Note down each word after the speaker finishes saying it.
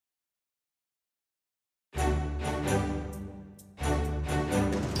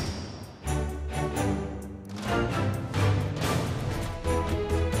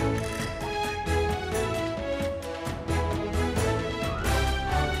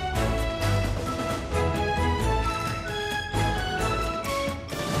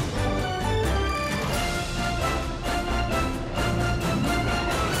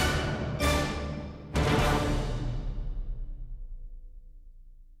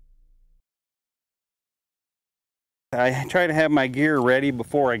I try to have my gear ready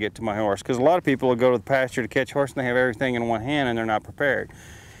before I get to my horse, because a lot of people will go to the pasture to catch horse and they have everything in one hand and they're not prepared.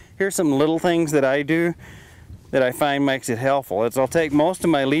 Here's some little things that I do that I find makes it helpful. I'll take most of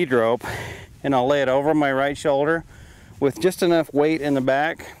my lead rope and I'll lay it over my right shoulder with just enough weight in the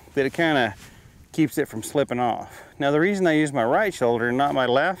back that it kind of keeps it from slipping off. Now the reason I use my right shoulder and not my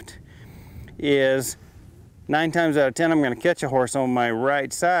left is 9 times out of 10 I'm going to catch a horse on my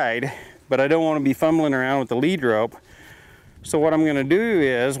right side, but I don't want to be fumbling around with the lead rope. So what I'm going to do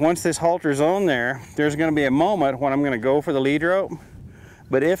is, once this halter's on there, there's going to be a moment when I'm going to go for the lead rope.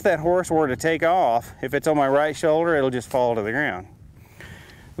 But if that horse were to take off, if it's on my right shoulder, it'll just fall to the ground.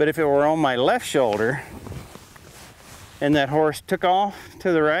 But if it were on my left shoulder and that horse took off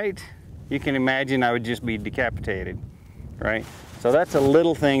to the right, you can imagine I would just be decapitated, right? So that's a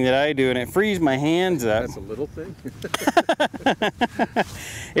little thing that I do, and it frees my hands up. That's a little thing?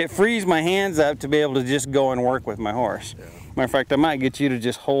 It frees my hands up to be able to just go and work with my horse. Yeah. Matter of fact, I might get you to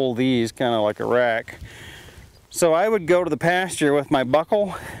just hold these kind of like a rack. So I would go to the pasture with my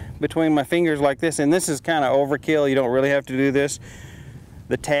buckle between my fingers like this, and this is kind of overkill. You don't really have to do this.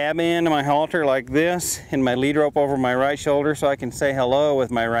 The tab end of my halter like this, and my lead rope over my right shoulder so I can say hello with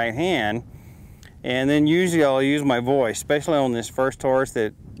my right hand. And then usually I'll use my voice, especially on this first horse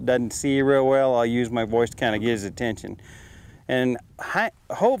that doesn't see real well. I'll use my voice to kind of get his attention. And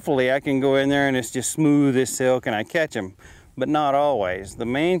hopefully I can go in there and it's just smooth as silk and I catch him, but not always. The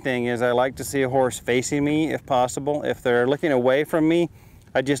main thing is I like to see a horse facing me if possible. If they're looking away from me,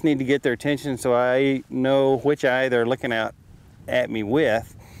 I just need to get their attention so I know which eye they're looking at me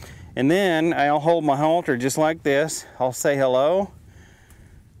with. And then I'll hold my halter just like this. I'll say hello.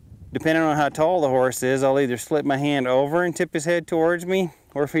 Depending on how tall the horse is, I'll either slip my hand over and tip his head towards me,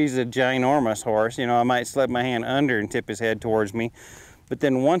 or if he's a ginormous horse, you know, I might slip my hand under and tip his head towards me. But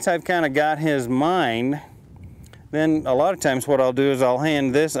then once I've kind of got his mind, then a lot of times what I'll do is I'll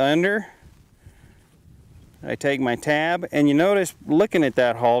hand this under. I take my tab, and you notice looking at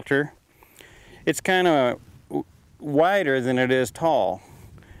that halter, it's kind of wider than it is tall.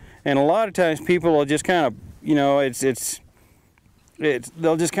 And a lot of times people will just kind of, you know,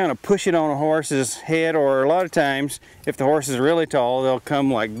 they'll just kind of push it on a horse's head, or a lot of times if the horse is really tall, they'll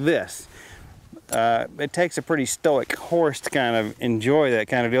come like this. It takes a pretty stoic horse to kind of enjoy that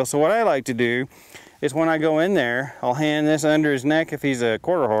kind of deal. So what I like to do is when I go in there, I'll hand this under his neck if he's a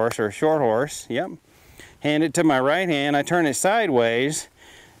quarter horse or a short horse. Yep. Hand it to my right hand. I turn it sideways.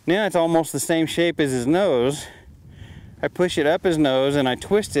 Now it's almost the same shape as his nose. I push it up his nose and I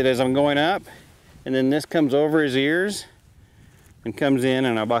twist it as I'm going up, and then this comes over his ears and comes in,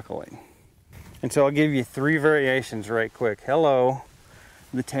 and I buckle it. And so I'll give you 3 variations right quick. Hello.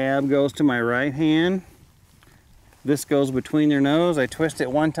 The tab goes to my right hand. This goes between their nose. I twist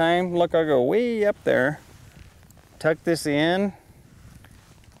it one time. Look, I'll go way up there. Tuck this in.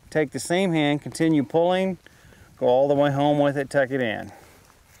 Take the same hand, continue pulling. Go all the way home with it, tuck it in.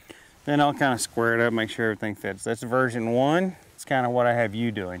 Then I'll kind of square it up, make sure everything fits. That's version 1. It's kind of what I have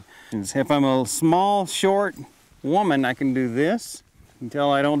you doing. If I'm a small, short woman, I can do this. You can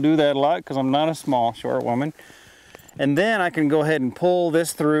tell I don't do that a lot because I'm not a small, short woman. And then I can go ahead and pull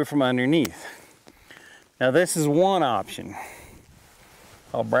this through from underneath. Now this is one option.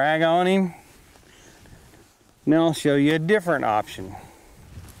 I'll brag on him. Now I'll show you a different option.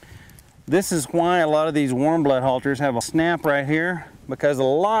 This is why a lot of these warm blood halters have a snap right here, because a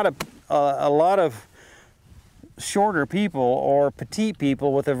lot of shorter people or petite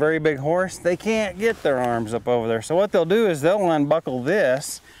people with a very big horse, they can't get their arms up over there. So what they'll do is they'll unbuckle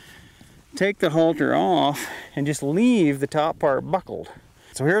this, take the halter off, and just leave the top part buckled.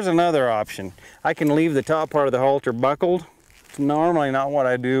 So here's another option. I can leave the top part of the halter buckled. It's normally not what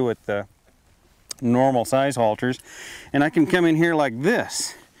I do with the normal size halters. And I can come in here like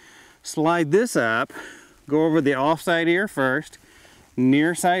this, slide this up, go over the offside ear first,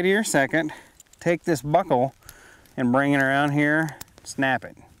 near side ear second, take this buckle and bring it around here, snap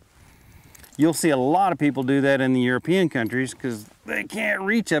it. You'll see a lot of people do that in the European countries because they can't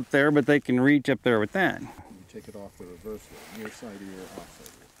reach up there, but they can reach up there with that. You take it off the reverse way, near side ear, offside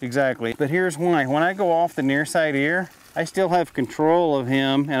ear. Exactly, but here's why. When I go off the near side ear, I still have control of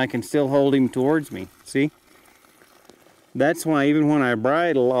him and I can still hold him towards me, see? That's why even when I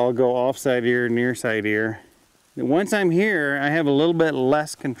bridle, I'll go offside ear, near side ear. Once I'm here, I have a little bit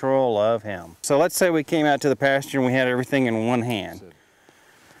less control of him. So let's say we came out to the pasture and we had everything in one hand.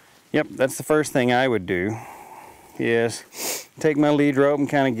 Yep, that's the first thing I would do, is take my lead rope and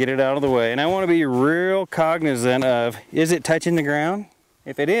kind of get it out of the way. And I want to be real cognizant of, is it touching the ground?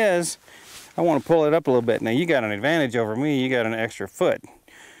 If it is, I want to pull it up a little bit. Now you got an advantage over me, you got an extra foot.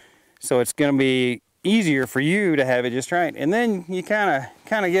 So it's going to be easier for you to have it just right. And then you kind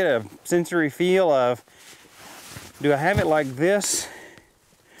of get a sensory feel of, do I have it like this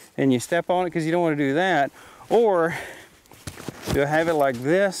and you step on it because you don't want to do that, or do I have it like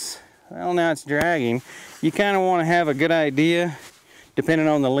this? Well, now it's dragging. You kind of want to have a good idea depending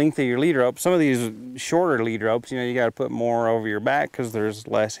on the length of your lead rope. Some of these shorter lead ropes, you know, you got to put more over your back because there's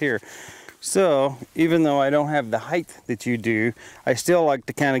less here. So even though I don't have the height that you do, I still like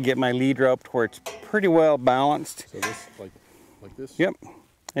to kind of get my lead rope to where it's pretty well balanced. So this, like this? Yep.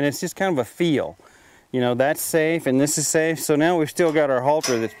 And it's just kind of a feel. You know, that's safe and this is safe. So now we've still got our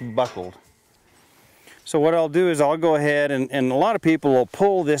halter that's buckled. So what I'll do is I'll go ahead and a lot of people will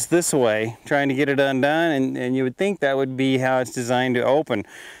pull this way, trying to get it undone, and you would think that would be how it's designed to open.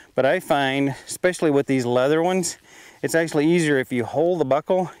 But I find, especially with these leather ones, it's actually easier if you hold the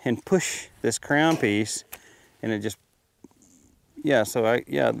buckle and push this crown piece, and it just, yeah, so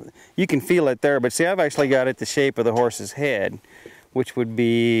you can feel it there. But see, I've actually got it the shape of the horse's head, which would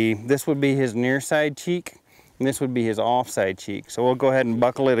be, this would be his near side cheek, and this would be his off side cheek. So we'll go ahead and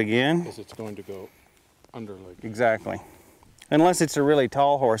buckle it again. Because it's going to go under like exactly, unless it's a really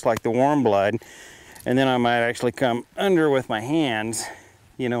tall horse like the warm blood, and then I might actually come under with my hands,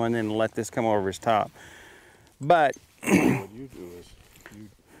 you know, and then let this come over his top. But what you do is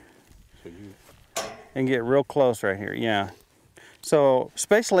and get real close right here, yeah. So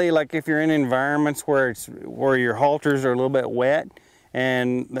especially like if you're in environments where your halters are a little bit wet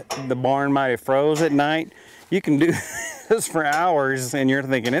and the barn might have froze at night, you can do this for hours and you're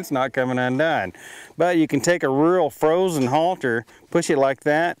thinking it's not coming undone. But you can take a real frozen halter, push it like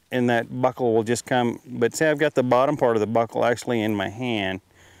that, and that buckle will just come. But see, I've got the bottom part of the buckle actually in my hand.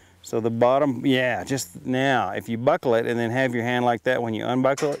 So the bottom, yeah, just now, if you buckle it and then have your hand like that, when you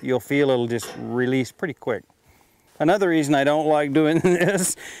unbuckle it, you'll feel it'll just release pretty quick. Another reason I don't like doing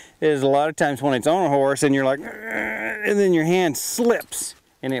this is a lot of times when it's on a horse and you're like, and then your hand slips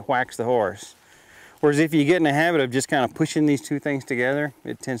and it whacks the horse. Whereas if you get in the habit of just kind of pushing these two things together,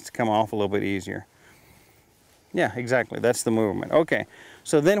 it tends to come off a little bit easier. Yeah, exactly, that's the movement. Okay,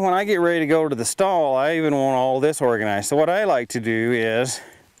 so then when I get ready to go to the stall, I even want all this organized. So what I like to do is,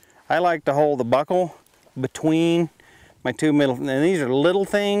 I like to hold the buckle between my two middle, and these are little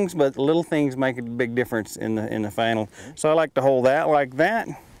things, but little things make a big difference in the final. So I like to hold that like that,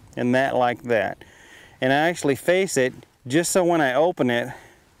 and that like that. And I actually face it, just so when I open it,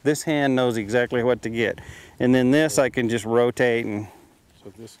 this hand knows exactly what to get. And then this I can just rotate and...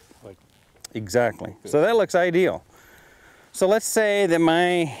 So this, like... Exactly. So that looks ideal. So let's say that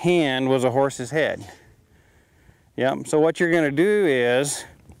my hand was a horse's head. Yep, so what you're gonna do is,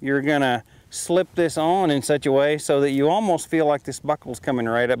 you're gonna slip this on in such a way so that you almost feel like this buckle's coming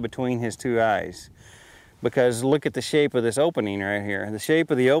right up between his two eyes. Because look at the shape of this opening right here. The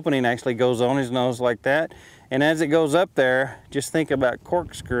shape of the opening actually goes on his nose like that. And as it goes up there, just think about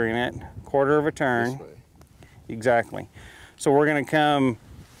corkscrewing it, quarter of a turn. This way. Exactly. So we're gonna come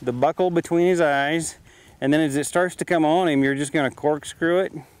the buckle between his eyes, and then as it starts to come on him, you're just gonna corkscrew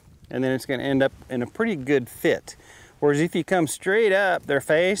it, and then it's gonna end up in a pretty good fit. Whereas if you come straight up their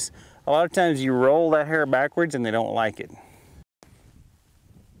face, a lot of times you roll that hair backwards and they don't like it.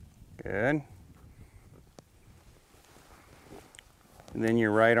 Good. And then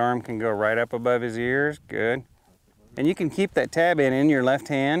your right arm can go right up above his ears. Good. And you can keep that tab in your left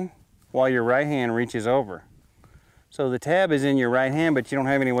hand while your right hand reaches over. So the tab is in your right hand, but you don't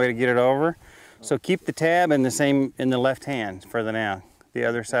have any way to get it over. So keep the tab in the left hand for the now, the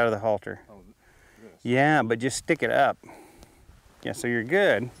other side of the halter. Yeah, but just stick it up. Yeah, so you're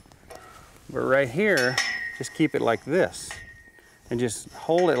good. But right here, just keep it like this. And just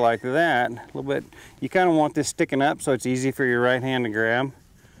hold it like that a little bit. You kind of want this sticking up so it's easy for your right hand to grab.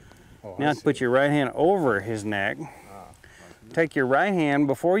 Oh, now put your right hand over his neck. Take your right hand,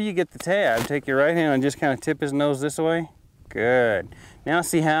 before you get the tab, take your right hand and just kind of tip his nose this way. Good. Now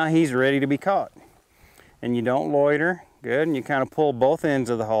see how he's ready to be caught. And you don't loiter. Good. And you kind of pull both ends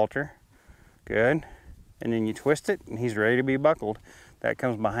of the halter. Good. And then you twist it and he's ready to be buckled. That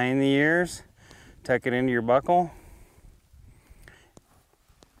comes behind the ears. Tuck it into your buckle.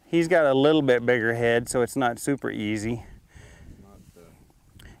 He's got a little bit bigger head, so it's not super easy.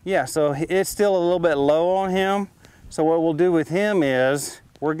 Yeah, so it's still a little bit low on him. So what we'll do with him is,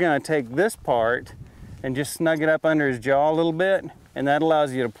 we're gonna take this part and just snug it up under his jaw a little bit, and that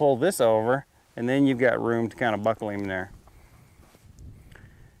allows you to pull this over, and then you've got room to kind of buckle him there.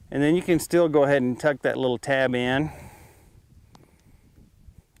 And then you can still go ahead and tuck that little tab in.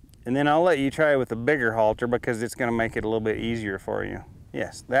 And then I'll let you try with a bigger halter because it's gonna make it a little bit easier for you.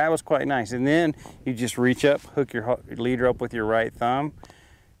 Yes, that was quite nice. And then you just reach up, hook your lead rope with your right thumb,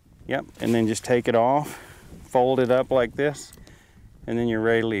 Yep, and then just take it off, fold it up like this, and then you're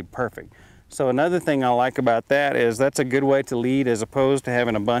ready to lead. Perfect. So another thing I like about that is that's a good way to lead as opposed to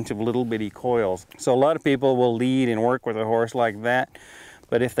having a bunch of little bitty coils. So a lot of people will lead and work with a horse like that,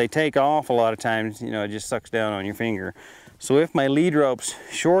 but if they take off a lot of times, you know, it just sucks down on your finger. So if my lead rope's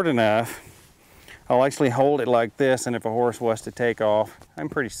short enough, I'll actually hold it like this, and if a horse was to take off, I'm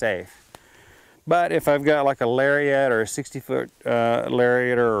pretty safe. But if I've got like a lariat or a 60-foot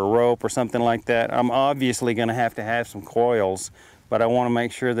lariat or a rope or something like that, I'm obviously going to have some coils, but I want to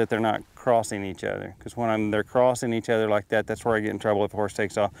make sure that they're not crossing each other, because when they're crossing each other like that, that's where I get in trouble if a horse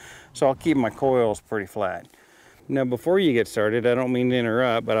takes off. So I'll keep my coils pretty flat. Now before you get started, I don't mean to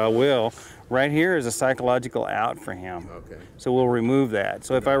interrupt, but I will. Right here is a psychological out for him. Okay. So we'll remove that.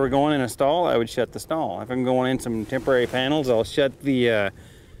 So if I were going in a stall, I would shut the stall. If I'm going in some temporary panels, I'll shut the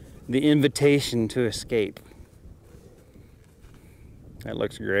invitation to escape. That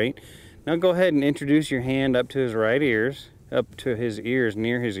looks great. Now go ahead and introduce your hand up to his right ears, up to his ears,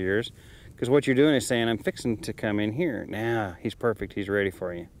 near his ears, because what you're doing is saying, I'm fixing to come in here. Now, he's perfect, he's ready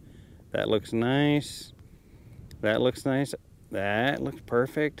for you. That looks nice. That looks nice. That looks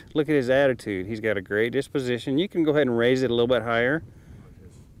perfect. Look at his attitude. He's got a great disposition. You can go ahead and raise it a little bit higher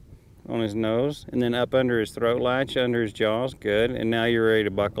on his nose, and then up under his throat latch, under his jaws. Good. And now you're ready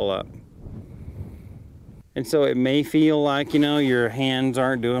to buckle up. And so it may feel like, you know, your hands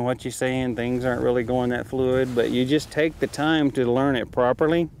aren't doing what you say and things aren't really going that fluid, but you just take the time to learn it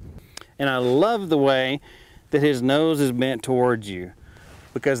properly. And I love the way that his nose is bent towards you,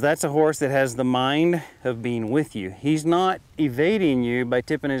 because that's a horse that has the mind of being with you. He's not evading you by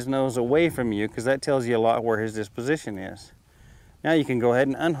tipping his nose away from you, because that tells you a lot where his disposition is. Now you can go ahead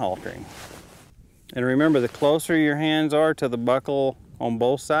and unhalter him. And remember, the closer your hands are to the buckle on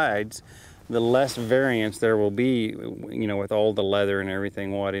both sides, the less variance there will be, you know, with all the leather and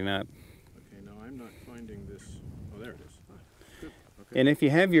everything wadding up. Okay, now I'm not finding this. Oh, there it is. Good. Okay. And if you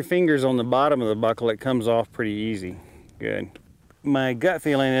have your fingers on the bottom of the buckle, it comes off pretty easy. Good. My gut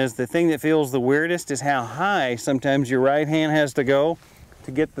feeling is the thing that feels the weirdest is how high sometimes your right hand has to go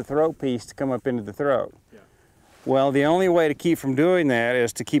to get the throat piece to come up into the throat. Yeah. Well, the only way to keep from doing that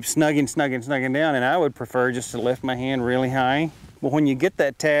is to keep snugging down, and I would prefer just to lift my hand really high. But when you get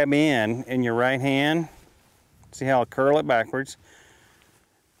that tab in your right hand, see how I'll curl it backwards?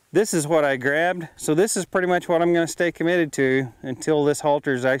 This is what I grabbed, so this is pretty much what I'm going to stay committed to until this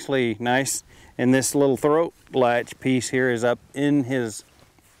halter is actually nice and this little throat latch piece here is up in his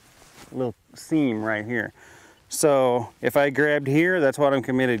little seam right here. So if I grabbed here, that's what I'm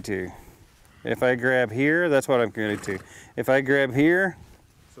committed to. If I grab here, that's what I'm committed to. If I grab here,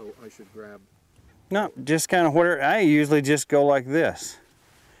 so I should grab. No, just kind of where I usually just go like this.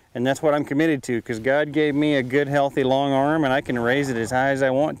 And that's what I'm committed to, because God gave me a good, healthy, long arm, and I can raise it as high as I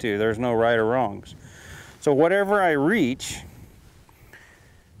want to. There's no right or wrongs. So whatever I reach,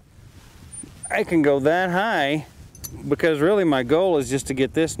 I can go that high, because really my goal is just to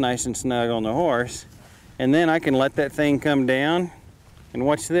get this nice and snug on the horse. And then I can let that thing come down. And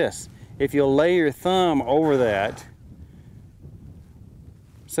watch this. If you'll lay your thumb over that,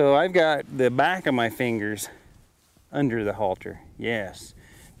 so I've got the back of my fingers under the halter. Yes.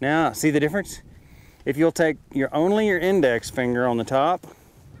 Now, see the difference? If you'll take only your index finger on the top,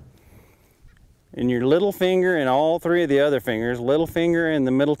 and your little finger and all three of the other fingers, little finger and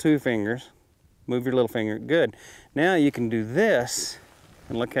the middle two fingers, move your little finger, good. Now you can do this,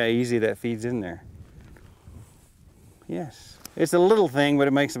 and look how easy that feeds in there. Yes. It's a little thing, but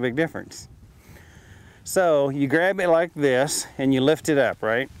it makes a big difference. So you grab it like this and you lift it up,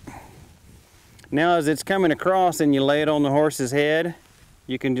 right? Now as it's coming across and you lay it on the horse's head,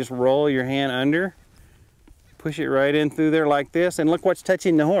 you can just roll your hand under, push it right in through there like this, and look what's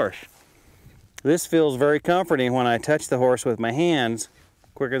touching the horse. This feels very comforting when I touch the horse with my hands,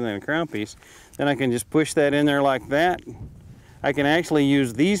 quicker than a crown piece. Then I can just push that in there like that. I can actually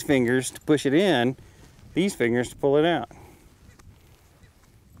use these fingers to push it in, these fingers to pull it out.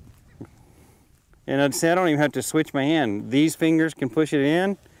 And I'd say I don't even have to switch my hand. These fingers can push it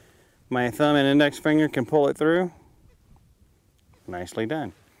in. My thumb and index finger can pull it through. Nicely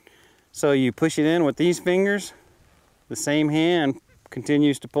done. So you push it in with these fingers. The same hand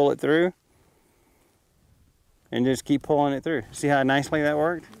continues to pull it through. And just keep pulling it through. See how nicely that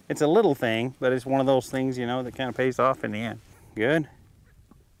worked? It's a little thing, but it's one of those things, you know, that kind of pays off in the end. Good.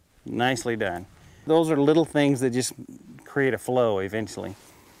 Nicely done. Those are little things that just create a flow eventually.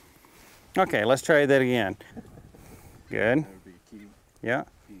 Okay, let's try that again. Good. That would be a key Yeah.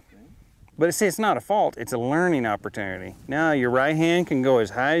 thing. But see, it's not a fault, it's a learning opportunity. Now your right hand can go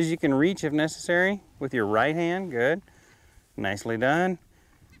as high as you can reach if necessary with your right hand. Good. Nicely done.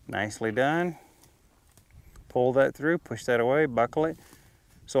 Nicely done. Pull that through, push that away, buckle it.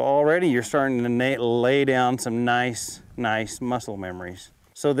 So already you're starting to lay down some nice muscle memories.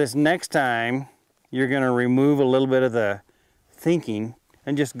 So this next time, you're gonna remove a little bit of the thinking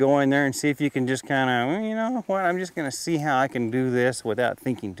and just go in there and see if you can just kind of, you know what, I'm just gonna see how I can do this without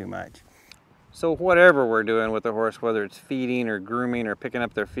thinking too much. So whatever we're doing with the horse, whether it's feeding or grooming or picking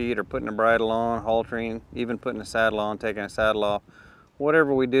up their feet or putting a bridle on, haltering, even putting a saddle on, taking a saddle off,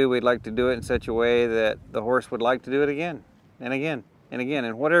 whatever we do, we'd like to do it in such a way that the horse would like to do it again and again and again.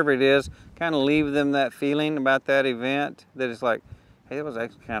 And whatever it is, kind of leave them that feeling about that event that it's like, hey, that was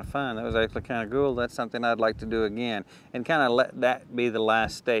actually kind of fun. That was actually kind of cool. That's something I'd like to do again. And kind of let that be the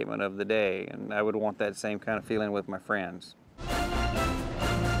last statement of the day. And I would want that same kind of feeling with my friends.